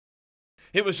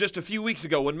It was just a few weeks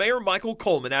ago when Mayor Michael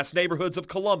Coleman asked neighborhoods of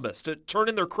Columbus to turn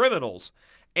in their criminals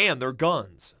and their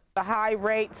guns. The high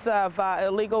rates of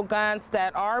illegal guns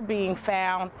that are being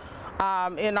found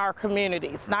in our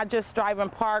communities, not just Driving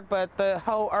Park, but the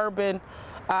whole urban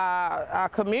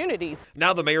communities.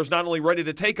 Now the mayor's not only ready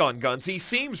to take on guns, he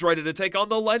seems ready to take on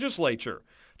the legislature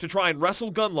to try and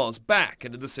wrestle gun laws back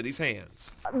into the city's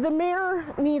hands. The mayor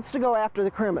needs to go after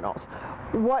the criminals.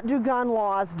 What do gun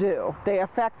laws do? They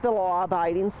affect the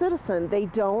law-abiding citizen. They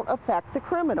don't affect the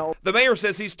criminal. The mayor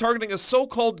says he's targeting a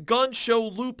so-called gun show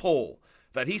loophole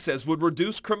that he says would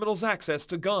reduce criminals' access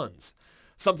to guns,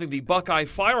 something the Buckeye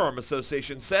Firearm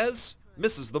Association says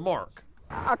misses the mark.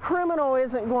 A criminal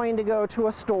isn't going to go to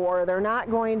a store. They're not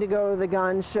going to go to the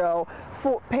gun show,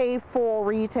 pay full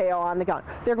retail on the gun.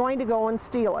 They're going to go and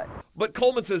steal it. But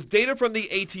Coleman says data from the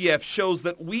ATF shows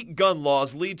that weak gun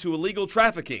laws lead to illegal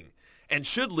trafficking and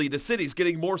should lead to cities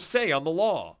getting more say on the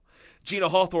law. Gina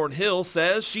Hawthorne-Hill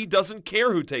says she doesn't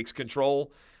care who takes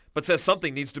control, but says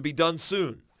something needs to be done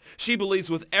soon. She believes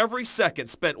with every second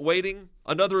spent waiting,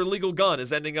 another illegal gun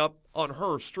is ending up on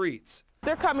her streets.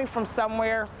 They're coming from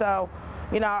somewhere, so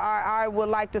I would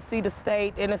like to see the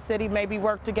state and the city maybe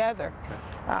work together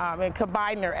and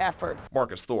combine their efforts.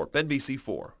 Marcus Thorpe,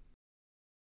 NBC4.